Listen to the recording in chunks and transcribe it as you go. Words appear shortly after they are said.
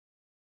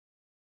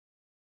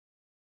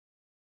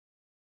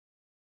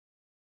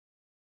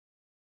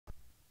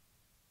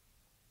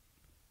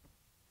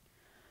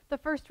The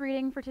first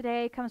reading for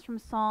today comes from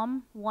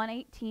Psalm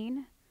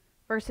 118,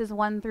 verses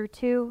 1 through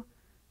 2,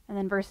 and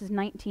then verses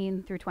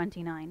 19 through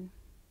 29.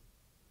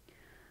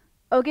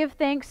 Oh, give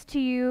thanks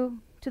to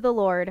the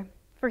Lord,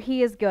 for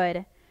he is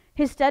good.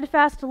 His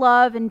steadfast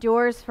love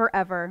endures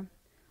forever.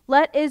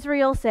 Let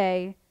Israel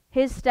say,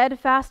 his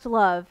steadfast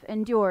love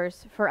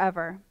endures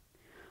forever.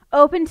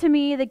 Open to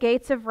me the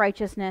gates of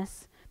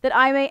righteousness, that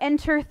I may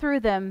enter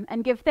through them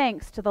and give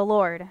thanks to the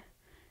Lord.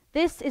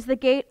 This is the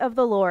gate of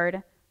the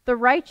Lord. The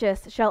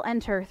righteous shall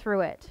enter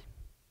through it.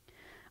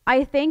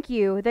 I thank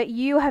you that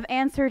you have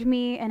answered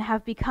me and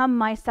have become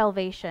my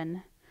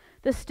salvation.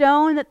 The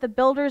stone that the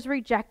builders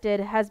rejected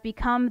has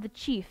become the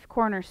chief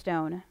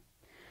cornerstone.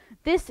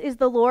 This is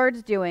the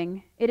Lord's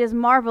doing. It is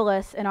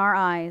marvelous in our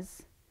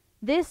eyes.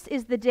 This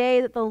is the day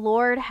that the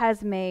Lord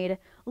has made.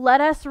 Let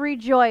us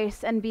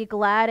rejoice and be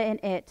glad in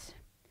it.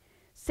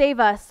 Save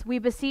us, we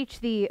beseech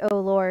thee, O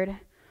Lord.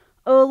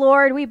 O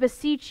Lord, we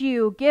beseech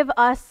you, give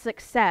us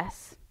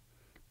success.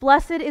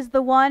 Blessed is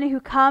the one who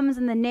comes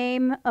in the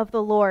name of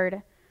the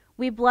Lord.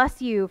 We bless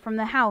you from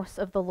the house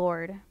of the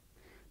Lord.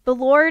 The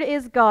Lord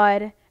is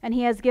God, and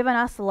he has given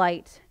us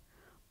light.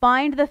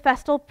 Bind the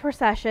festal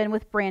procession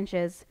with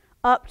branches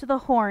up to the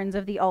horns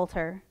of the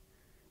altar.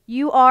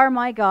 You are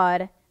my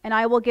God, and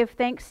I will give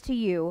thanks to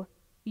you.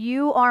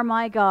 You are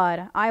my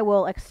God, I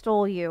will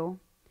extol you.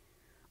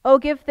 Oh,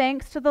 give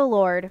thanks to the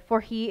Lord, for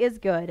he is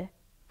good,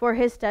 for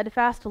his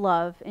steadfast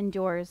love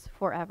endures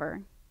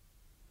forever.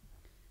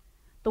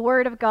 The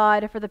word of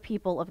God for the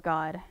people of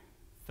God.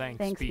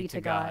 Thanks be to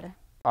God.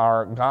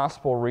 Our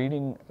gospel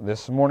reading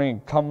this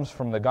morning comes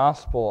from the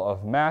Gospel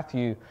of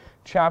Matthew,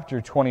 chapter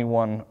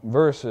 21,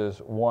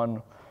 verses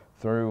 1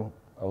 through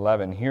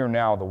 11. Hear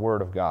now the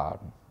word of God.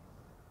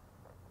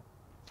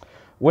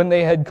 When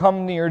they had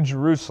come near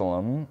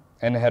Jerusalem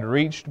and had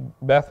reached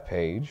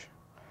Bethphage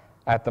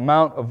at the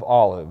Mount of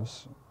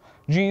Olives,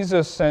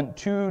 Jesus sent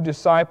 2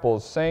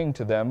 disciples, saying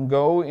to them,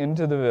 "Go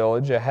into the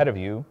village ahead of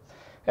you,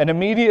 and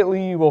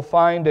immediately you will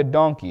find a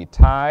donkey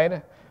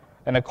tied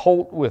and a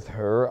colt with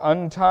her.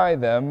 Untie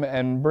them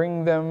and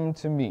bring them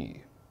to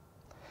me.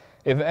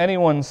 If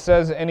anyone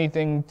says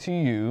anything to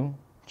you,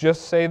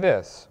 just say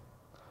this,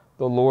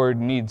 'The Lord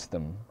needs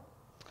them,'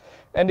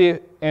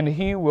 and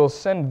he will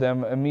send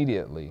them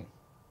immediately."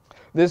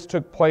 This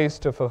took place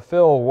to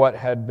fulfill what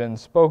had been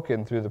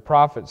spoken through the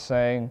prophet,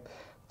 saying,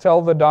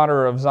 "Tell the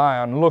daughter of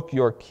Zion, look,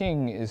 your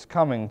king is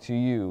coming to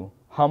you,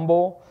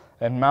 humble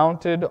and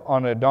mounted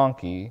on a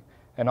donkey,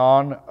 and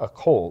on a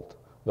colt,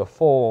 the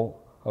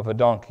foal of a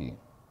donkey."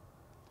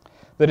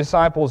 The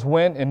disciples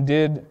went and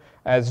did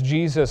as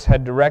Jesus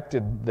had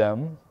directed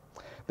them.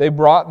 They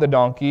brought the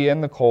donkey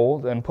and the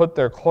colt and put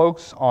their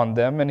cloaks on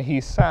them, and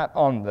he sat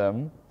on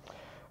them.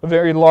 A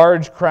very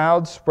large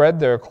crowd spread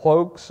their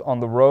cloaks on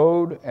the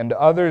road, and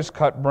others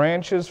cut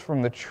branches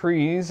from the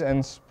trees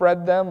and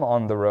spread them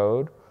on the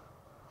road.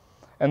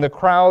 And the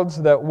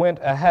crowds that went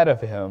ahead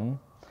of him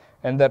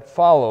and that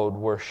followed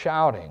were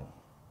shouting,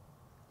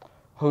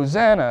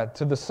 "Hosanna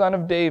to the Son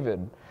of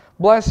David!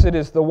 Blessed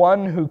is the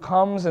one who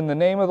comes in the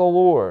name of the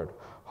Lord!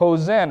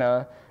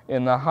 Hosanna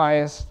in the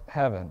highest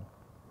heaven!"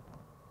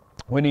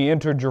 When he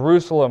entered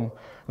Jerusalem,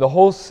 the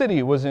whole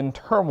city was in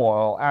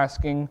turmoil,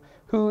 asking,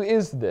 "Who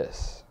is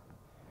this?"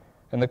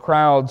 And the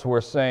crowds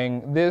were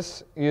saying,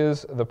 "This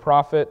is the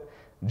prophet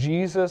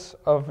Jesus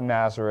of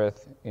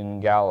Nazareth in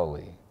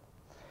Galilee."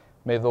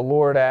 May the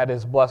Lord add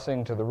his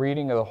blessing to the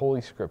reading of the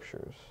Holy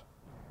Scriptures.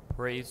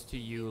 Praise to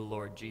you,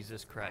 Lord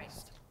Jesus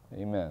Christ.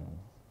 Amen.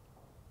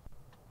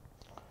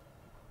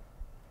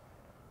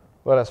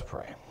 Let us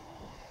pray.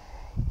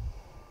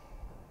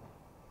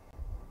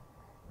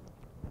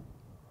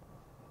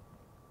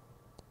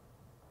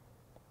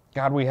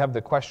 God, we have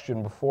the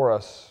question before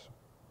us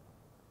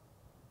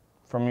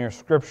from your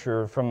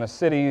Scripture, from the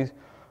city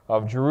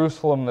of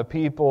Jerusalem, the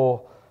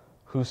people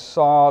who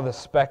saw the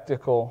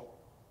spectacle,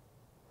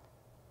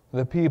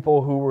 the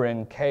people who were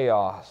in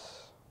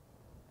chaos.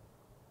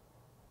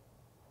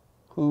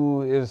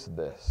 Who is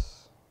this?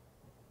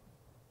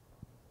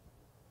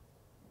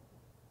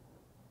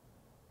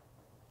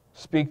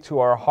 Speak to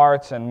our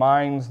hearts and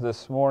minds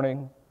this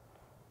morning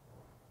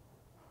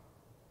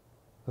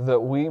that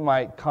we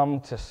might come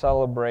to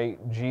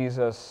celebrate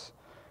Jesus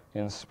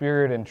in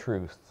spirit and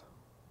truth.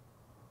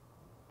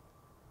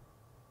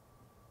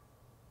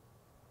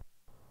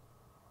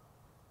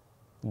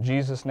 In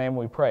Jesus' name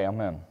we pray,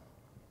 amen.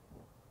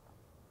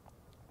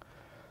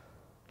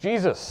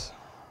 Jesus,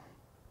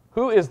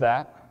 who is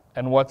that,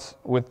 and what's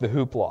with the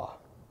hoopla?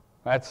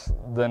 That's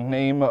the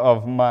name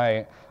of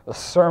my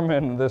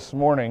sermon this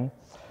morning.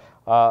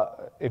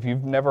 If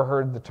you've never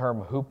heard the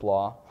term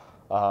hoopla,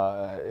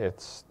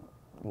 it's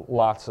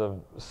lots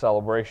of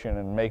celebration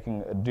and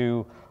making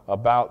ado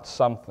about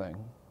something.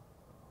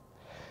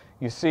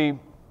 You see,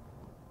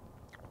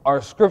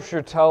 our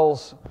Scripture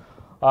tells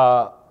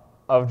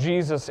of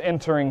Jesus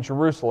entering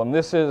Jerusalem.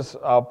 This is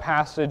a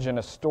passage and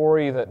a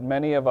story that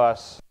many of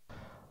us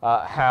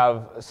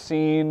have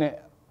seen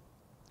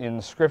in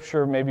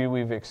Scripture. Maybe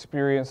we've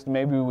experienced,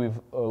 maybe we've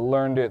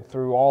learned it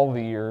through all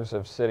the years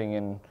of sitting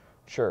in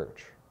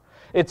church.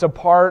 It's a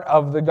part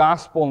of the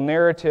gospel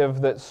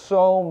narrative that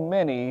so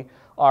many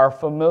are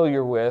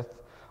familiar with,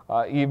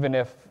 even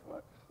if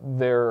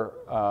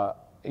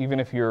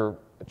your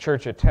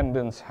church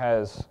attendance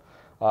has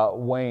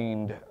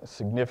waned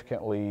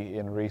significantly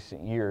in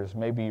recent years.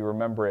 Maybe you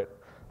remember it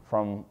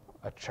from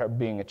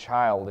being a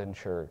child in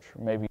church.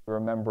 Maybe you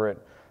remember it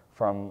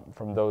from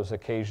those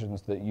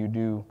occasions that you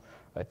do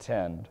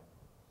attend.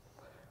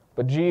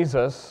 But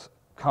Jesus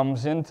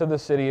comes into the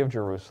city of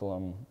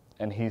Jerusalem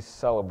and he's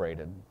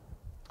celebrated.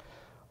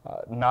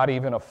 Not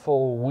even a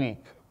full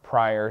week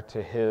prior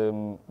to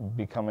him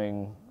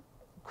becoming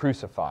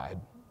crucified,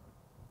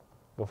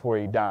 before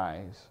he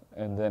dies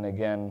and then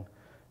again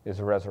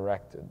is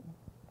resurrected.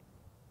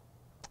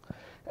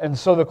 And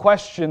so the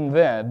question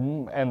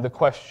then, and the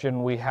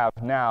question we have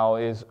now,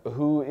 is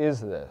who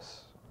is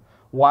this?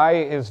 Why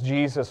is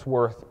Jesus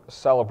worth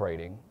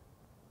celebrating?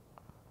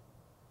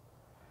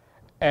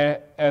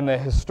 And the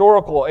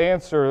historical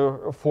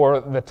answer for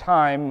the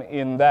time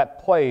in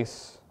that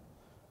place,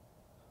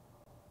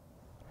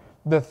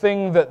 the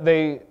thing that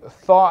they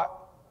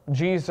thought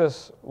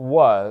Jesus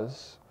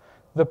was,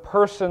 the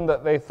person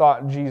that they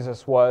thought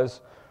Jesus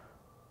was,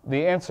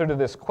 the answer to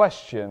this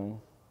question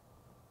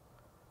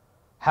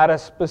had a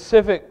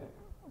specific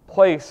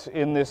place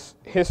in this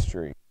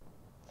history.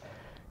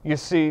 You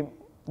see,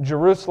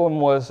 Jerusalem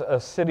was a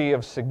city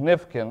of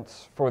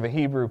significance for the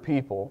Hebrew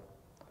people.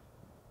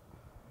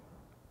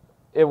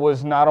 It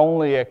was not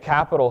only a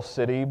capital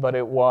city, but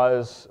it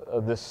was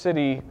the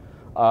city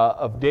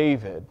of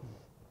David.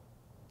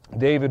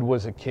 David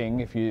was a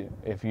king, if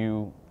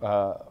you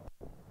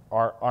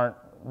aren't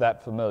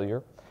that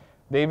familiar.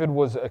 David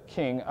was a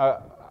king.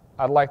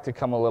 I'd like to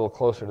come a little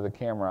closer to the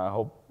camera. I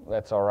hope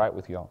that's all right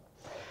with y'all.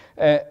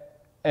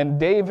 And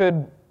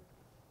David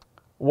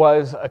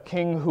was a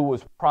king who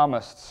was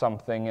promised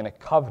something in a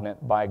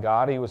covenant by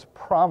God. He was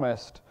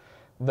promised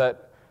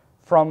that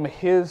from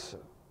his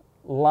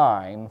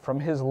line, from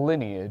his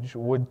lineage,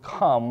 would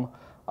come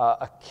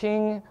a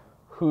king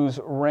whose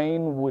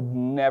reign would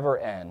never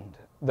end,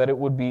 that it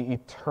would be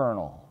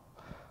eternal,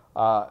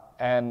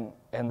 and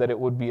that it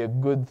would be a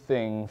good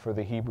thing for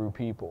the Hebrew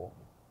people.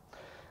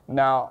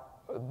 Now,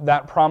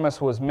 that promise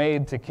was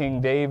made to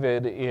King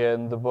David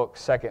in the book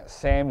 2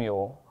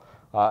 Samuel,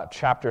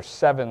 chapter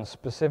 7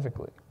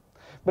 specifically.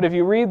 But if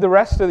you read the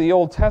rest of the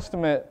Old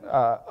Testament,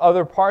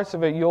 other parts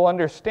of it, you'll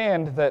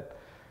understand that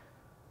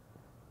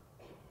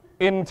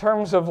in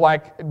terms of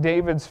like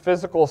David's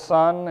physical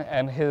son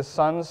and his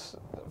son's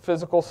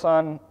physical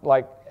son,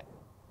 like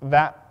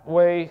that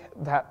way,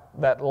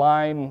 that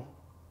line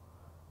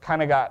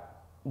kind of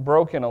got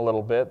broken a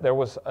little bit. There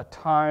was a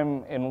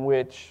time in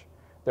which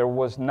there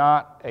was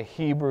not a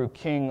Hebrew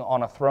king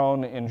on a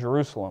throne in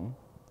Jerusalem.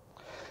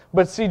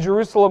 But see,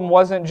 Jerusalem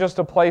wasn't just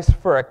a place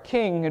for a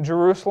king.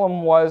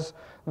 Jerusalem was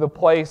the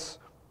place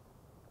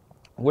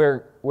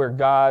where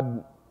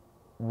God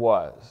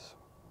was.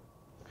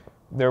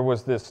 There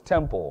was this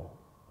temple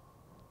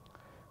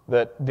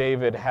that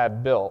David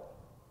had built.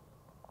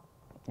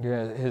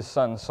 His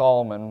son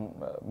Solomon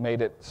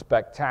made it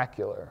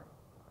spectacular,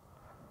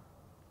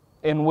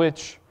 in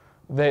which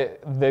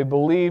they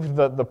believed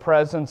that the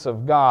presence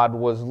of God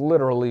was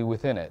literally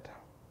within it.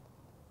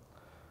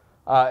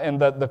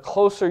 And that the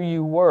closer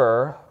you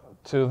were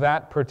to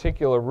that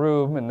particular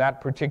room and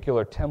that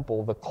particular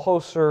temple, the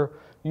closer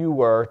you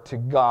were to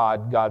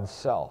God, God's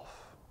self.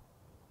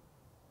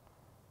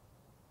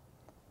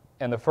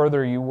 And the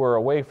further you were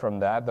away from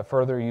that, the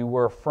further you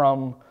were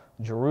from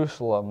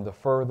Jerusalem, the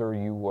further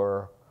you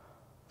were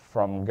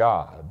from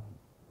God.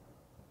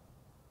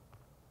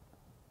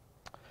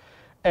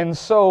 And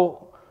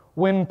so,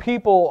 when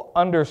people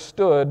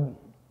understood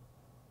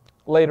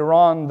later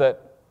on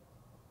that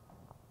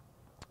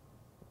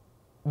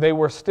they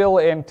were still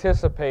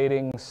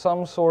anticipating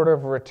some sort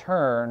of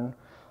return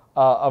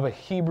of a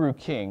Hebrew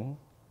king,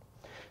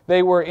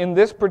 they were in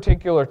this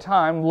particular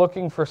time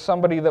looking for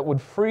somebody that would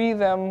free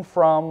them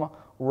from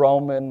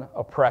Roman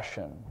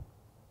oppression.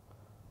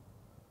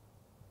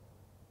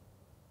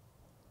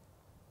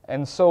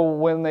 And so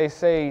when they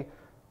say,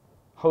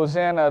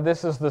 Hosanna,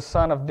 this is the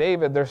Son of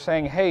David, they're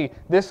saying, hey,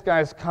 this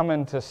guy's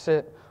coming to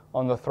sit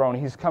on the throne.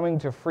 He's coming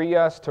to free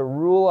us, to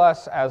rule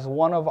us as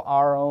one of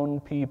our own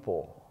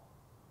people.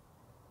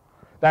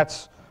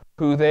 That's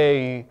who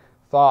they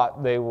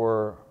thought they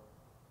were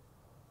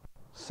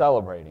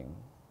celebrating.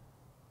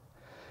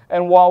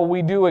 And while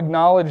we do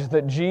acknowledge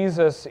that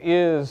Jesus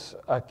is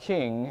a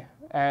king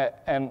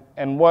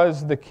and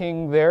was the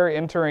king there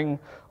entering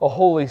a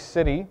holy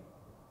city,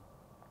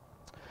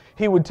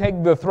 he would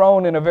take the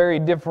throne in a very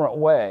different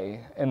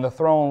way, and the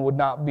throne would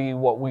not be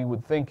what we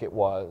would think it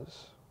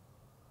was.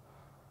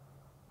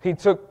 He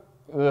took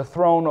the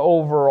throne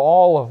over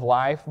all of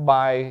life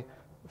by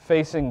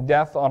facing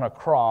death on a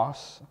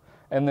cross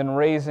and then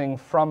raising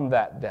from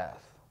that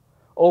death,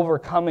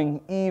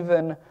 overcoming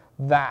even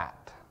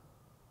that,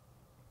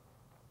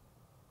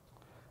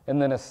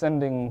 and then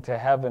ascending to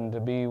heaven to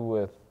be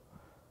with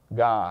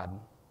God,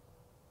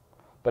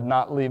 but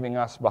not leaving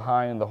us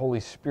behind. The Holy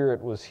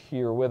Spirit was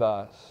here with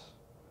us.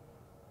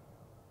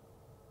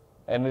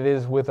 and it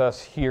is with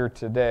us here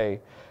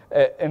today.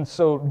 And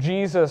so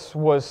Jesus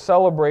was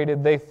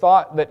celebrated. They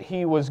thought that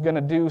he was going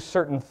to do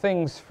certain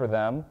things for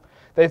them.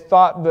 They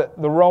thought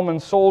that the Roman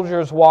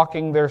soldiers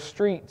walking their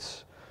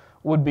streets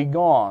would be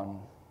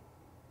gone.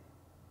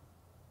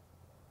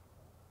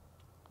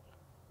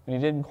 And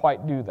he didn't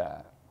quite do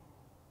that.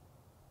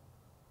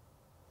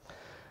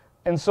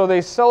 And so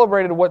they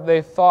celebrated what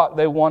they thought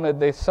they wanted.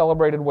 They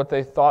celebrated what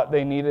they thought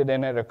they needed.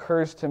 And it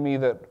occurs to me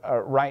that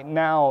right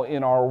now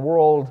in our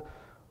world,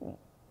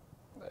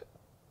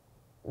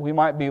 we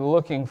might be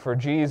looking for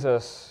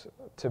Jesus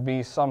to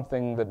be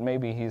something that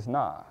maybe he's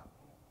not.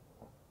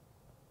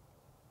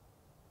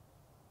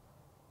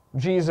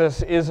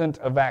 Jesus isn't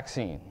a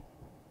vaccine.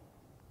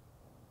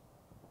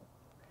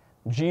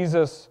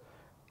 Jesus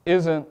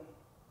isn't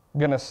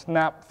going to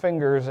snap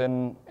fingers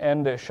and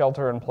end a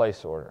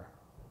shelter-in-place order.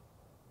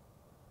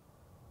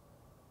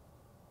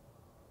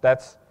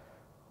 That's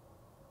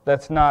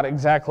not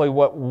exactly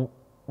what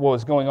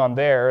was going on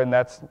there, and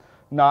that's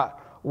not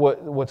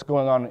what's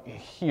going on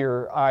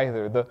here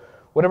either.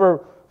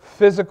 Whatever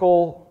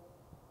physical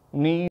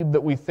need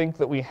that we think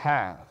that we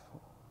have,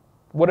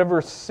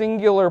 whatever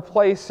singular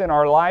place in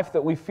our life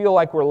that we feel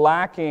like we're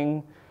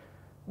lacking,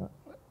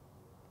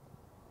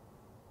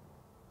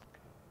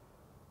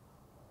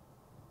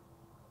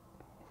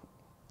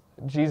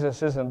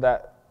 Jesus isn't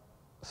that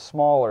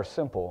small or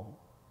simple.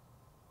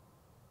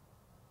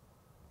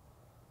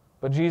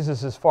 But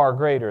Jesus is far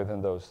greater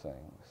than those things.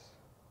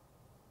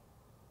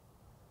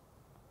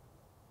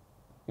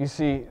 You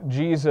see,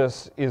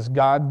 Jesus is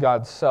God,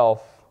 God's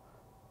self,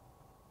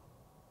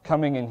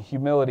 coming in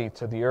humility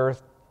to the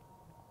earth,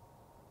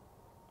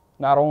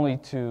 not only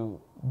to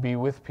be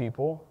with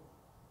people,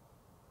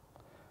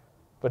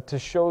 but to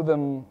show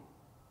them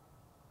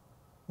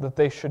that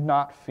they should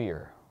not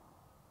fear,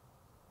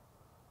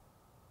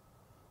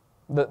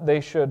 that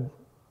they should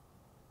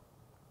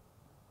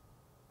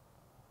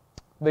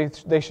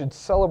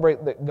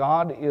celebrate that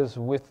God is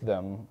with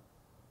them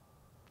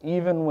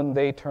even when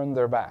they turn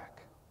their back.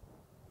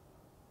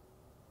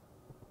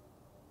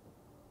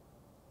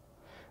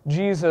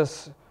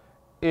 Jesus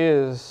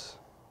is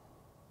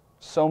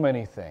so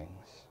many things.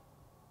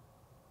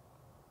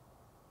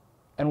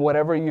 And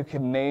whatever you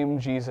can name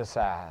Jesus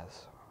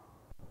as,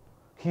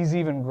 he's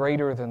even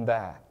greater than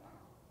that.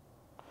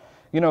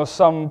 You know,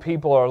 some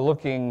people are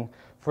looking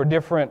for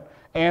different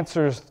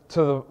answers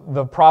to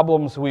the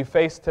problems we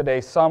face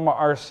today. Some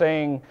are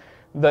saying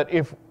that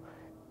if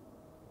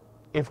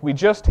we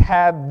just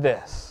had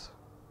this,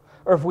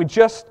 or if we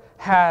just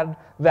had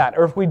that,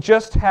 or if we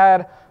just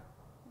had...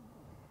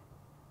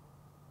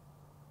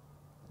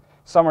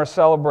 Some are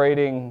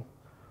celebrating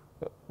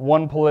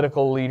one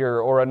political leader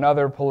or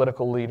another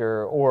political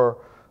leader,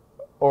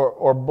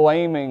 or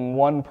blaming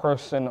one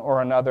person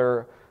or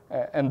another,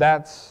 and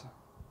that's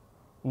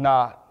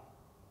not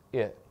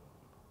it.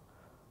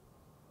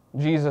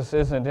 Jesus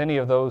isn't any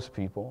of those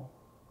people.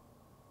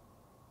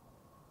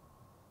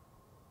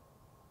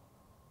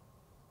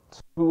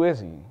 So who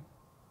is he?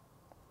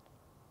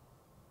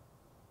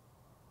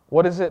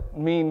 What does it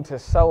mean to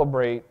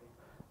celebrate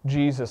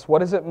Jesus? What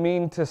does it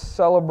mean to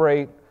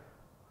celebrate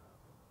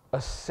a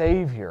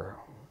Savior?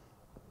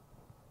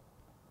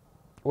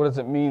 What does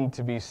it mean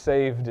to be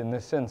saved in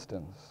this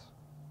instance?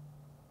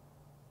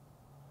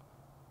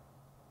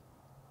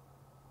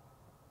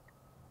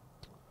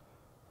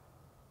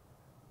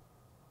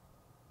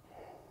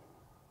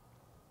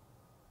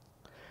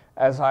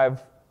 As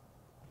I've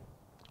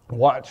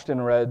watched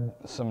and read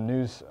some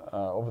news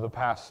over the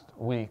past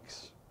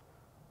weeks,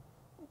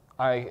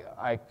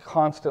 I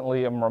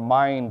constantly am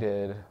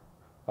reminded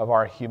of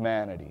our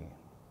humanity.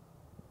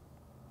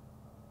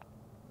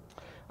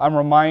 I'm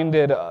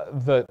reminded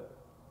that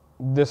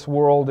this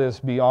world is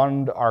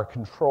beyond our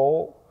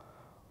control.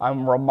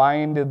 I'm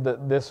reminded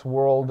that this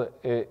world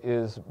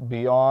is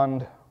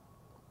beyond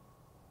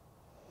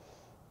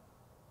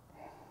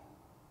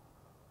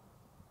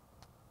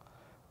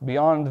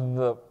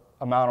the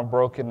amount of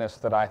brokenness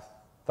that I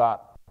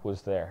thought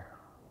was there.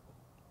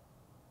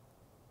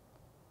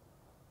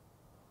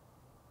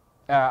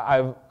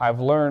 I've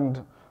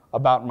learned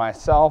about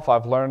myself,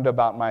 I've learned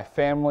about my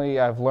family,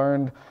 I've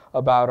learned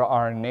about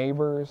our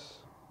neighbors.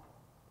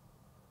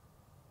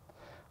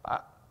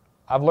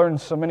 I've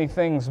learned so many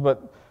things,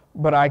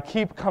 but I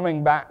keep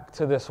coming back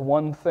to this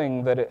one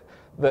thing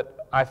that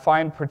I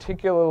find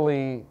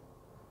particularly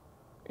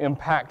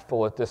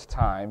impactful at this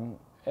time,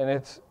 and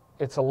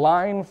it's a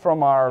line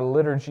from our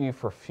liturgy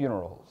for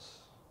funerals.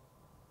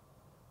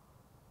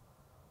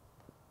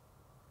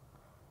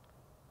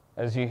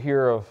 As you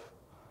hear of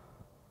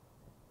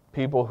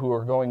people who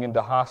are going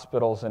into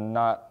hospitals and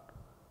not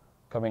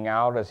coming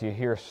out, as you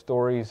hear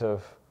stories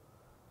of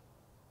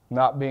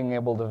not being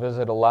able to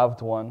visit a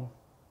loved one,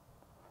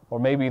 or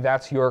maybe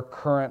that's your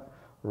current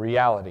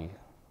reality.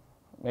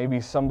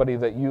 Maybe somebody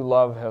that you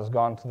love has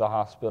gone to the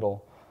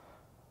hospital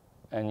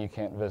and you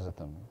can't visit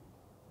them.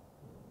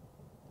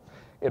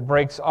 It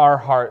breaks our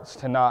hearts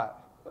to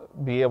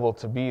not be able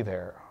to be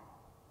there.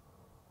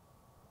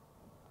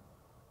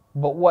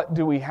 But what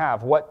do we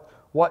have? What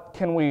What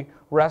can we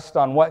rest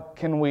on? What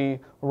can we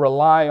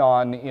rely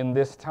on in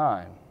this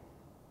time?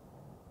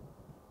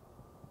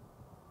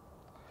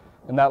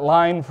 And that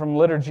line from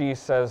liturgy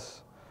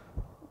says,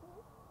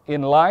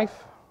 in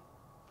life,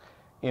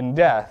 in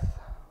death,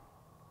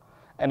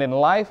 and in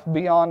life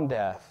beyond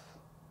death,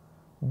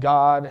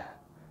 God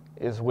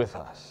is with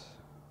us.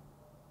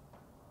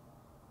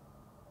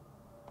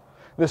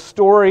 The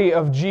story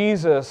of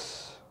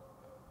Jesus,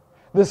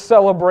 the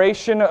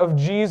celebration of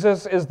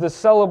Jesus, is the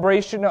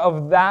celebration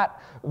of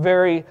that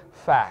very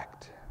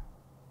fact.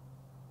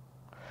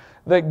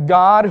 That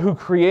God, who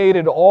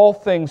created all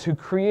things, who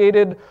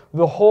created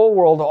the whole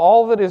world,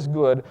 all that is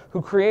good,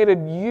 who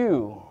created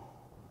you,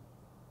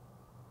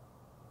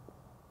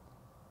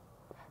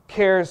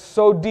 cares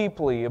so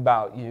deeply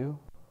about you,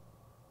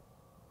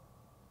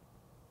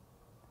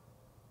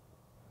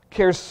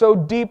 cares so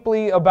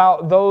deeply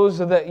about those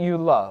that you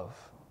love,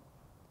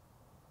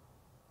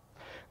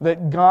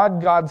 that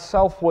God's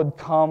self would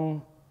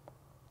come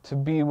to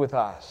be with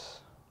us.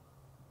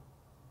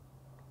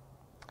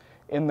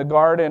 In the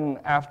garden,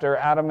 after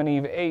Adam and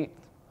Eve ate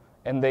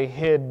and they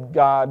hid,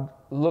 God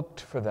looked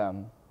for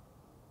them.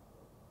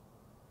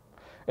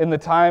 In the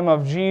time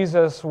of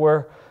Jesus,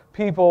 where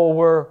people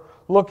were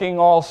looking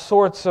all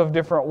sorts of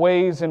different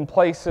ways and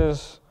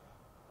places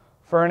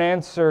for an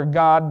answer,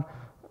 God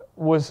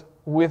was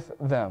with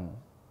them.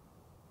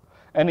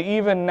 And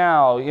even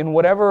now, in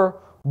whatever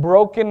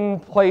broken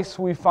place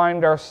we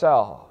find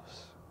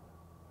ourselves,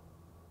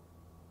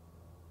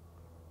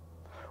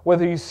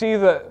 whether you see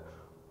the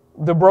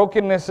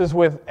brokenness is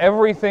with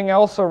everything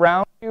else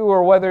around you,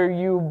 or whether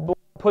you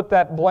put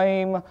that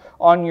blame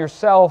on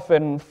yourself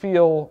and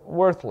feel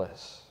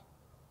worthless,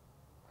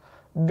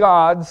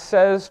 God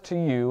says to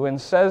you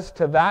and says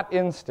to that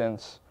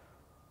instance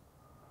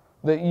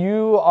that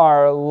you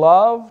are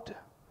loved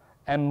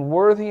and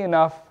worthy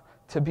enough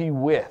to be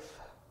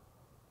with.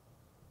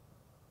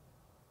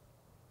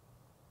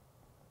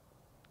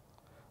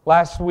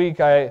 Last week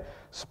I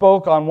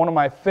spoke on one of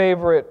my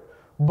favorite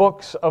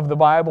books of the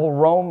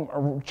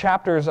Bible,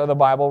 chapters of the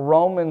Bible,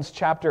 Romans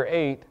chapter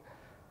 8,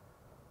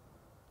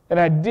 and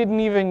I didn't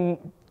even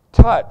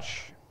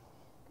touch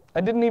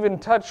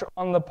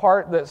on the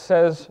part that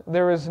says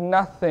there is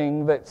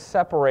nothing that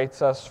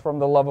separates us from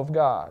the love of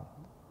God.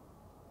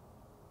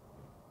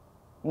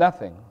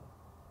 Nothing.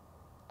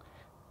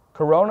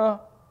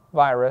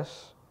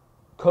 Coronavirus,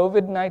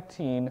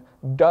 COVID-19,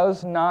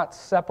 does not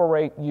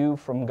separate you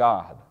from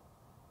God.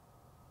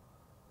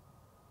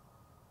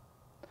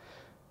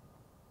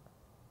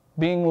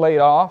 Being laid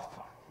off,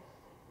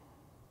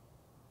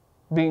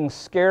 being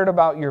scared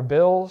about your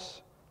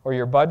bills or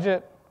your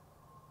budget,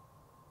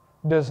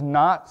 does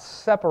not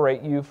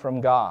separate you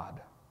from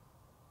God.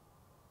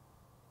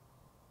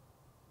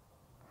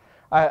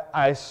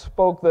 I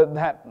spoke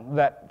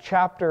that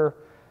chapter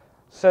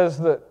says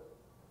that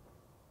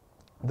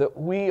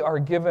we are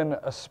given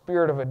a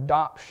spirit of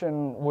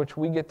adoption, which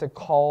we get to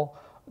call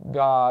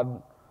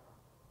God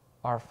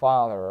our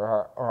Father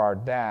or our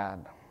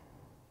Dad.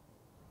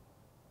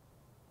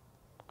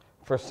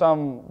 For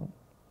some,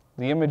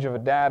 the image of a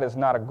dad is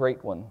not a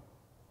great one.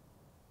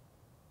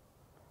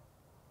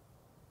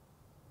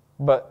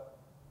 But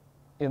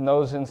in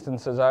those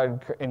instances, I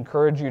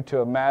encourage you to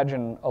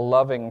imagine a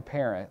loving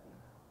parent.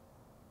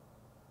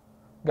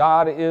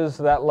 God is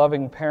that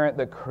loving parent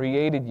that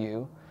created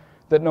you,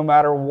 that no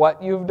matter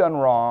what you've done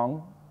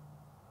wrong,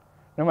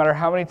 no matter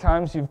how many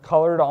times you've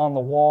colored on the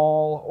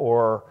wall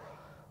or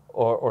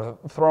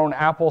thrown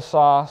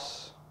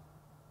applesauce,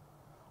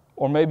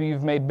 or maybe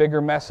you've made bigger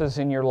messes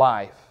in your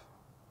life,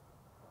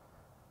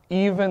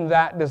 even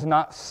that does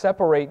not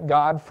separate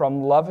God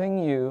from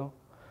loving you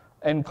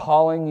and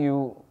calling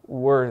you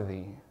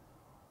worthy.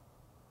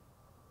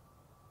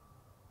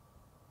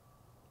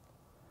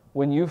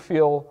 When you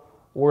feel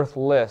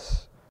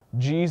worthless,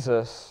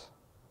 Jesus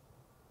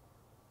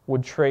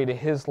would trade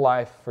his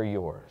life for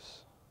yours.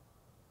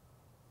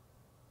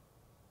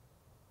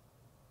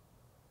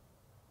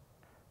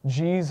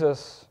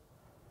 Jesus,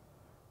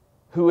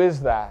 who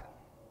is that?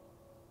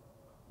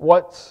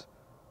 What's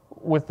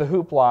with the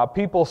hoopla?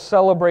 People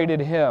celebrated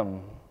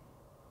him,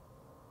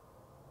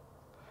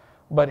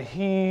 but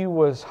he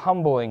was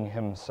humbling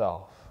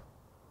himself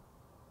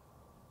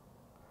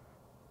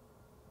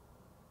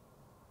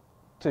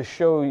to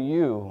show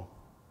you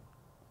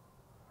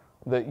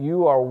that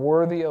you are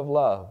worthy of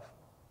love.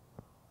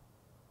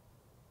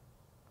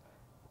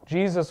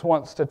 Jesus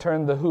wants to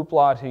turn the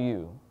hoopla to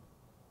you.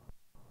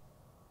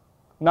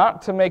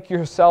 Not to make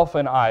yourself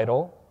an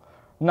idol,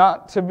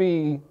 not to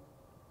be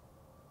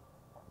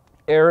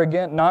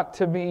arrogant, not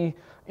to be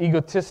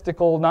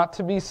egotistical, not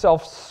to be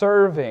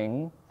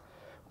self-serving,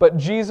 but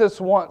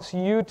Jesus wants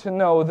you to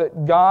know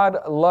that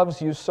God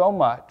loves you so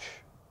much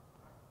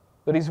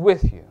that he's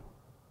with you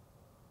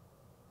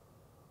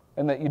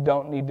and that you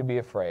don't need to be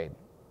afraid.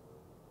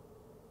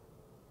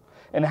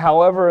 And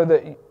however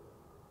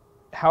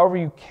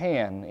you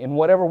can, in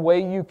whatever way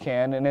you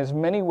can, in as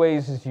many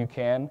ways as you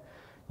can,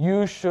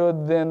 you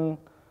should then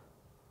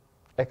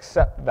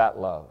accept that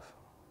love.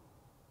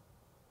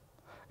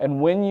 And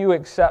when you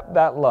accept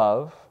that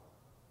love,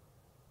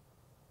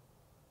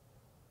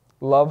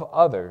 love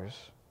others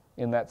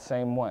in that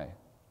same way.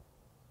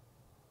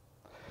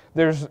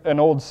 There's an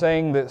old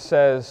saying that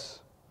says,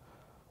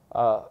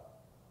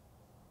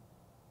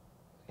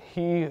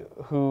 he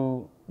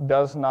who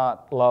does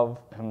not love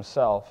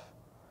himself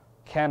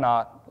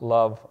cannot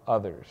love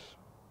others.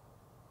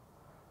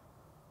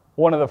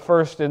 One of the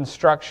first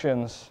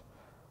instructions,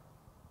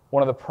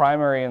 one of the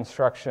primary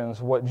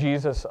instructions, what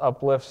Jesus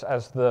uplifts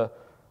as the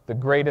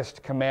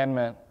greatest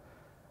commandment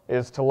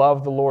is to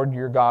love the Lord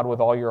your God with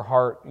all your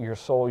heart, your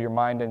soul, your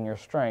mind, and your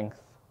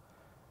strength.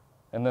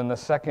 And then the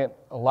second,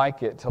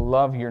 like it, to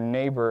love your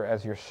neighbor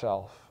as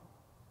yourself.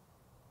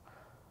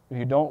 If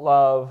you don't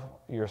love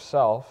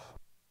yourself,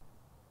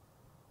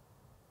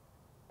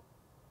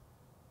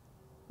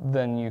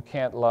 then you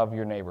can't love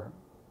your neighbor.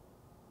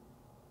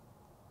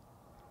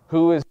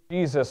 Who is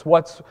Jesus?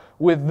 What's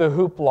with the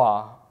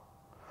hoopla?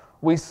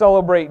 We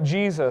celebrate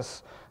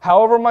Jesus.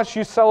 However much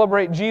you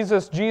celebrate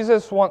Jesus,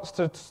 Jesus wants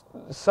to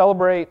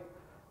celebrate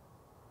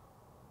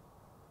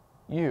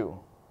you.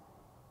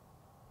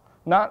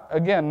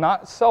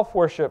 Not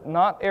self-worship,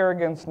 not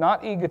arrogance,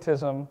 not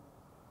egotism,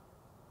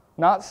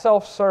 not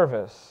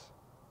self-service.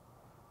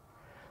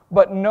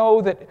 But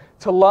know that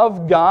to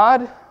love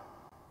God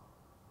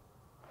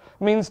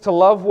means to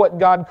love what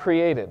God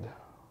created.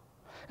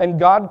 And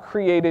God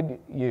created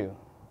you.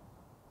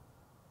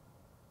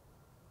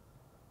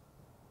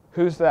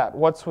 Who's that?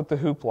 What's with the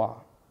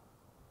hoopla?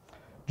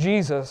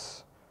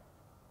 Jesus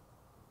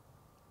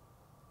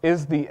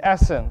is the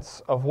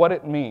essence of what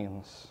it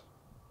means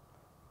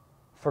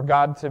for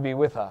God to be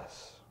with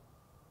us.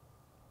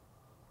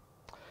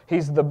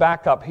 He's the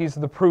backup. He's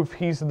the proof.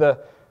 He's the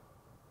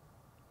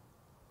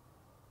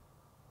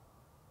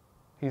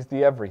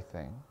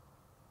everything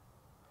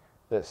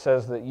that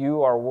says that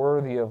you are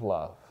worthy of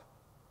love.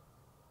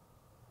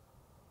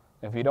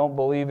 If you don't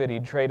believe it,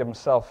 He'd trade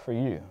Himself for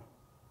you.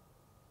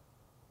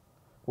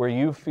 Where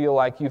you feel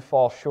like you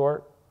fall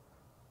short,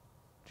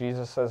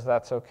 Jesus says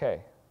that's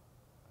okay.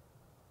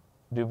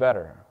 Do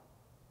better.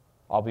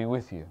 I'll be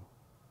with you.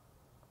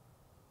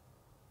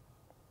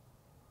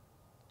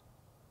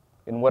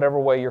 In whatever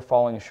way you're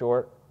falling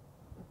short,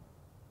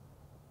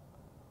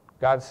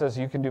 God says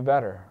you can do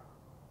better.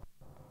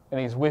 And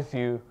He's with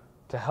you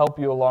to help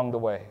you along the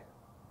way.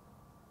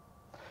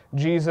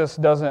 Jesus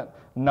doesn't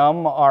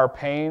numb our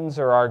pains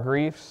or our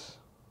griefs,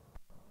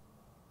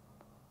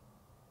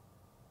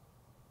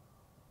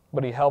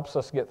 but He helps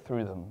us get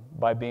through them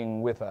by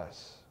being with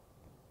us.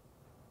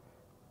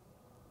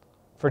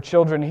 For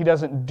children, He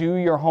doesn't do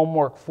your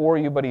homework for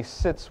you, but He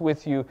sits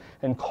with you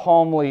and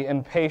calmly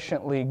and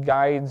patiently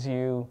guides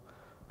you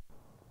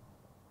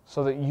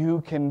so that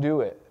you can do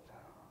it.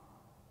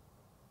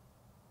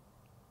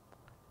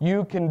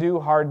 You can do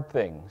hard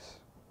things.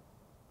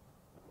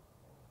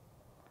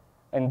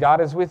 And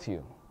God is with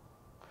you.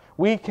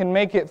 We can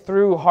make it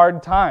through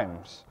hard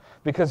times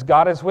because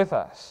God is with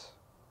us.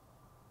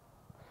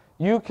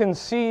 You can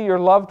see your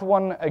loved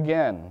one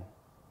again.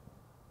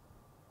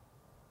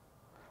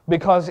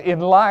 Because in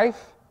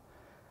life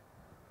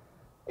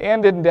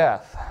and in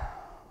death,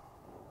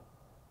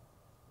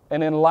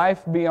 and in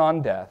life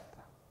beyond death,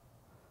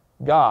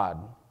 God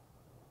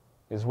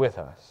is with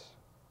us.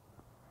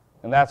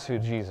 And that's who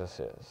Jesus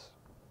is.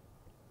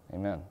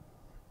 Amen.